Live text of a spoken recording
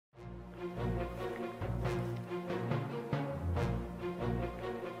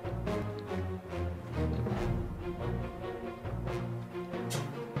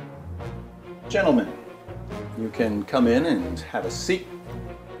Gentlemen, you can come in and have a seat.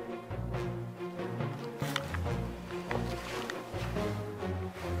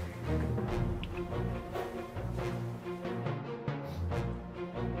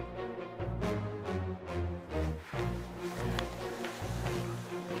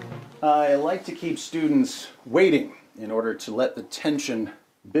 I like to keep students waiting in order to let the tension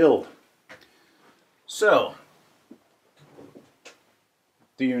build. So,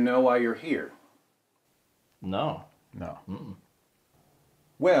 do you know why you're here? No. No. Mm-mm.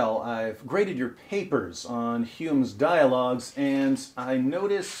 Well, I've graded your papers on Hume's dialogues, and I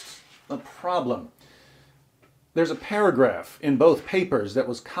noticed a problem. There's a paragraph in both papers that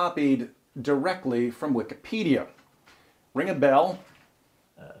was copied directly from Wikipedia. Ring a bell?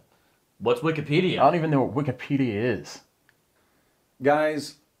 What's Wikipedia? I don't even know what Wikipedia is.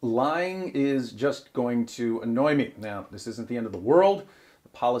 Guys, lying is just going to annoy me. Now, this isn't the end of the world. The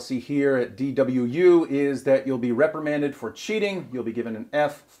policy here at DWU is that you'll be reprimanded for cheating. You'll be given an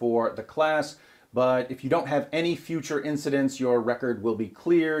F for the class. But if you don't have any future incidents, your record will be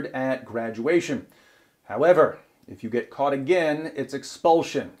cleared at graduation. However, if you get caught again, it's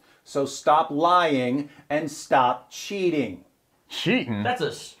expulsion. So stop lying and stop cheating. Cheating? That's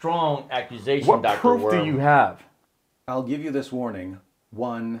a strong accusation, What Dr. proof Worm. do you have? I'll give you this warning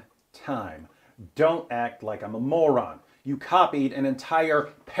one time. Don't act like I'm a moron. You copied an entire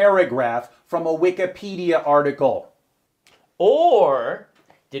paragraph from a Wikipedia article. Or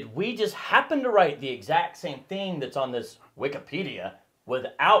did we just happen to write the exact same thing that's on this Wikipedia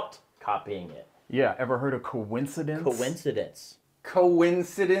without copying it? Yeah, ever heard of coincidence? Coincidence.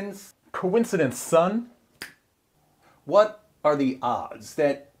 Coincidence? Coincidence, son. What are the odds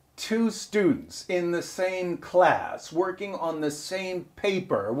that two students in the same class working on the same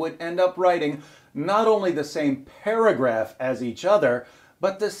paper would end up writing not only the same paragraph as each other,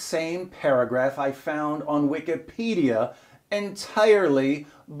 but the same paragraph I found on Wikipedia entirely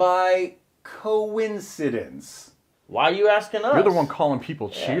by coincidence? Why are you asking us? You're the one calling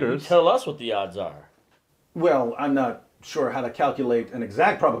people Yeah, cheaters. you tell us what the odds are. Well, I'm not sure how to calculate an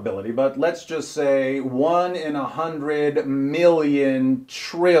exact probability, but let's just say 1 in 100 million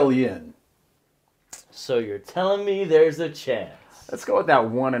trillion. So you're telling me there's a chance? Let's go with that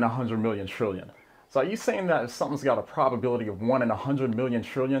 1 in 100 million trillion. So are you saying that if something's got a probability of 1 in 100 million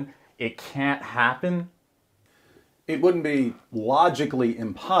trillion, it can't happen? It wouldn't be logically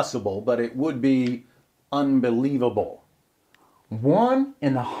impossible, but it would be unbelievable. 1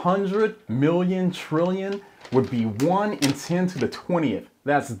 in 100 million trillion would be 1 in 10 to the 20th.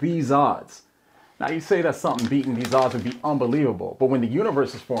 That's these odds. Now you say that something beating these odds would be unbelievable, but when the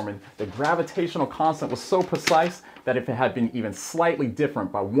universe was forming, the gravitational constant was so precise that if it had been even slightly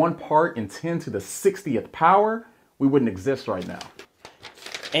different by 1 part in 10 to the 60th power, we wouldn't exist right now.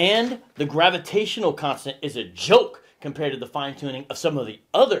 And the gravitational constant is a joke compared to the fine-tuning of some of the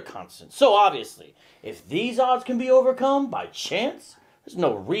other constants. So obviously, if these odds can be overcome by chance, there's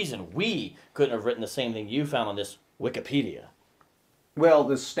no reason we couldn't have written the same thing you found on this Wikipedia. Well,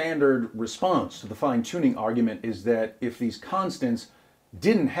 the standard response to the fine-tuning argument is that if these constants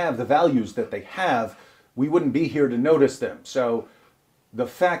didn't have the values that they have, we wouldn't be here to notice them. So the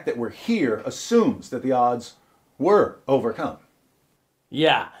fact that we're here assumes that the odds were overcome.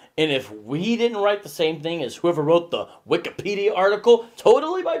 Yeah, and if we didn't write the same thing as whoever wrote the Wikipedia article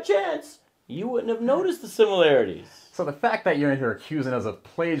totally by chance, you wouldn't have noticed the similarities. So the fact that you're in here accusing us of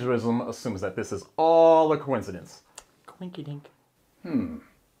plagiarism assumes that this is all a coincidence. Quinky-dink.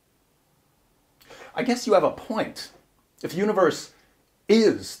 I guess you have a point. If the universe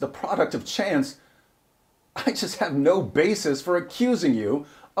is the product of chance, I just have no basis for accusing you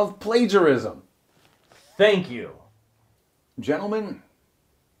of plagiarism. Thank you. Gentlemen,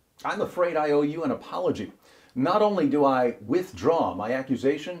 I'm afraid I owe you an apology. Not only do I withdraw my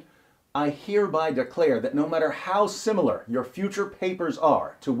accusation, I hereby declare that no matter how similar your future papers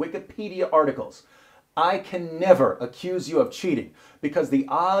are to Wikipedia articles, I can never accuse you of cheating because the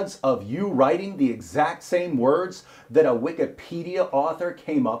odds of you writing the exact same words that a Wikipedia author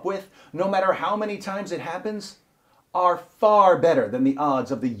came up with, no matter how many times it happens, are far better than the odds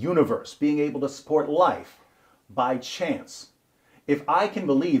of the universe being able to support life by chance. If I can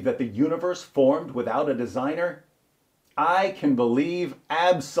believe that the universe formed without a designer, I can believe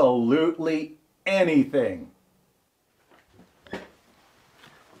absolutely anything.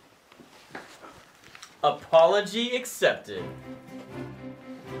 Apology accepted.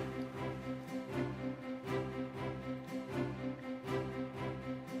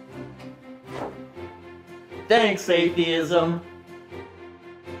 Thanks, Atheism.